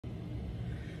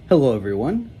Hello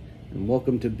everyone, and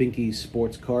welcome to Binky's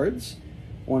Sports Cards.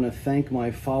 I want to thank my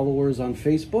followers on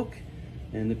Facebook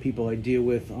and the people I deal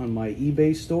with on my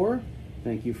eBay store.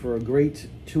 Thank you for a great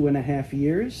 2.5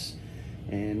 years.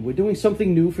 And we're doing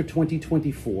something new for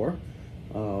 2024.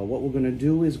 What we're going to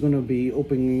do is going to be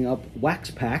opening up wax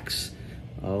packs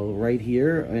right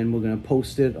here, and we're going to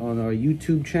post it on our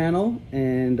YouTube channel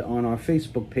and on our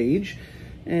Facebook page.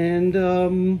 And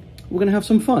we're going to have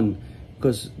some fun,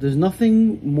 because there's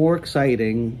nothing more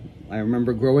exciting, I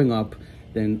remember growing up,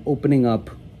 than opening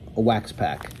up a wax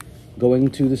pack.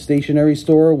 Going to the stationery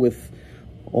store with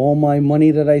all my money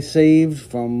that I saved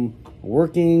from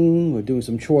working or doing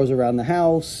some chores around the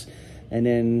house, and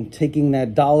then taking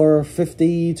that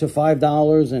 $1.50 to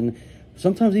 $5 and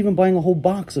sometimes even buying a whole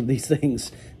box of these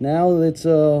things. Now it's a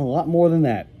lot more than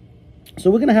that. So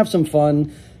we're going to have some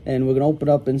fun. And we're going to open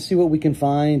up and see what we can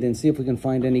find, and see if we can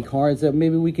find any cards that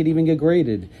maybe we could even get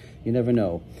graded. You never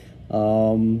know.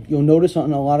 You'll notice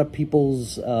on a lot of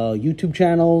people's YouTube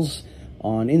channels,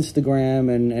 on Instagram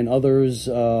and others,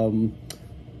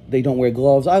 they don't wear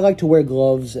gloves. I like to wear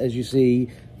gloves, as you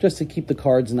see, just to keep the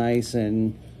cards nice.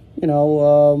 And, you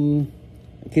know,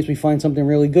 in case we find something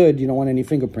really good, you don't want any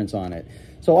fingerprints on it.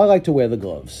 So I like to wear the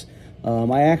gloves.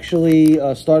 I actually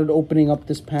started opening up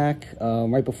this pack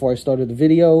right before I started the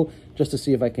video, just to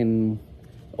see if I can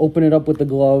open it up with the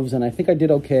gloves, and I think I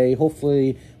did okay.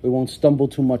 Hopefully we won't stumble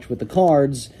too much with the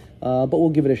cards, but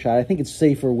we'll give it a shot. I think it's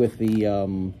safer with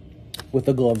the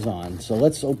gloves on. So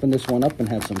let's open this one up and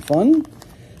have some fun.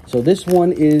 So this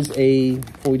one is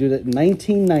before we do that,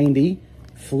 1990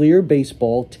 Fleer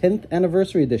Baseball 10th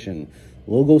Anniversary Edition.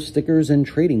 Logo stickers and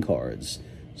trading cards.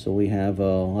 So we have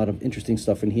a lot of interesting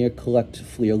stuff in here. Collect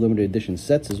Fleer limited edition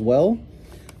sets as well.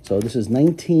 So this is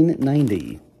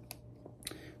 1990.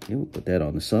 Okay, we'll put that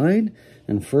on the side.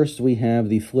 And first we have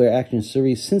the Fleer Action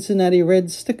Series Cincinnati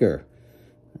Reds sticker.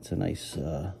 That's a nice,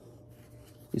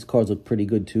 these cards look pretty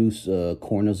good too.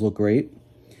 Corners look great.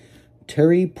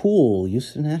 Terry Poole,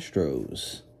 Houston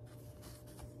Astros.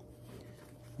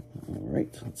 All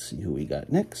right, let's see who we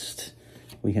got next.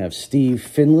 We have Steve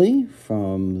Finley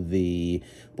from the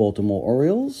Baltimore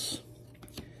Orioles.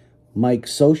 Mike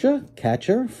Scioscia,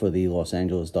 catcher for the Los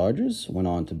Angeles Dodgers. Went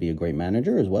on to be a great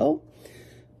manager as well.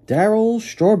 Darryl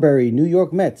Strawberry, New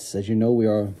York Mets. As you know, we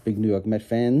are big New York Met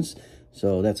fans,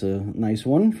 so that's a nice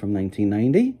one from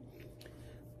 1990.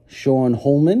 Sean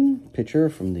Holman, pitcher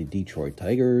from the Detroit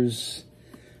Tigers.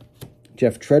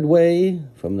 Jeff Treadway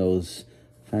from those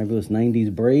fabulous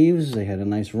 90s Braves. They had a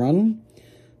nice run.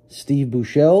 Steve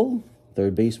Buechele,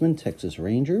 third baseman, Texas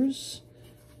Rangers.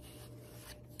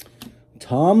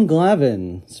 Tom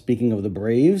Glavine, speaking of the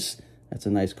Braves, that's a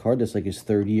nice card. That's like his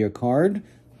third-year card,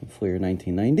 Fleer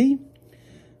 1990.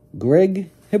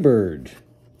 Greg Hibberd,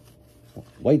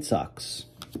 White Sox.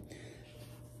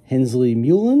 Hensley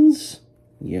Mullins,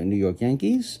 New York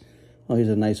Yankees. Oh, here's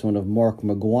a nice one of Mark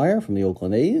McGwire from the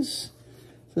Oakland A's.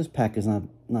 So this pack is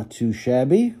not too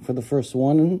shabby for the first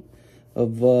one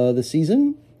of the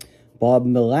season. Bob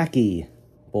Milacki,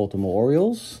 Baltimore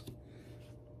Orioles.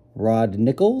 Rod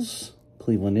Nichols,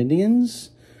 Cleveland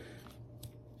Indians.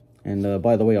 And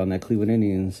by the way, on that Cleveland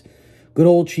Indians, good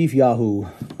old Chief Yahoo.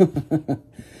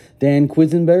 Dan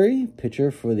Quisenberry,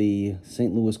 pitcher for the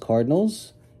St. Louis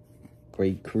Cardinals.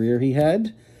 Great career he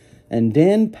had. And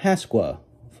Dan Pasqua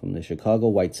from the Chicago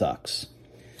White Sox.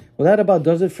 Well, that about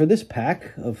does it for this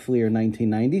pack of Fleer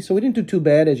 1990. So we didn't do too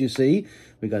bad, as you see.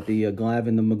 We got the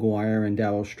Glavine, the McGwire, and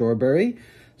Darryl Strawberry.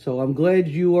 So I'm glad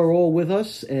you are all with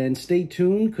us, and stay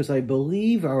tuned, because I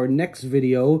believe our next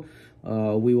video,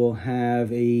 we will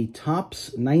have a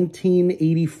Topps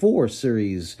 1984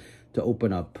 series to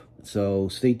open up. So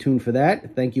stay tuned for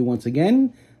that. Thank you once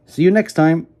again. See you next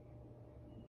time.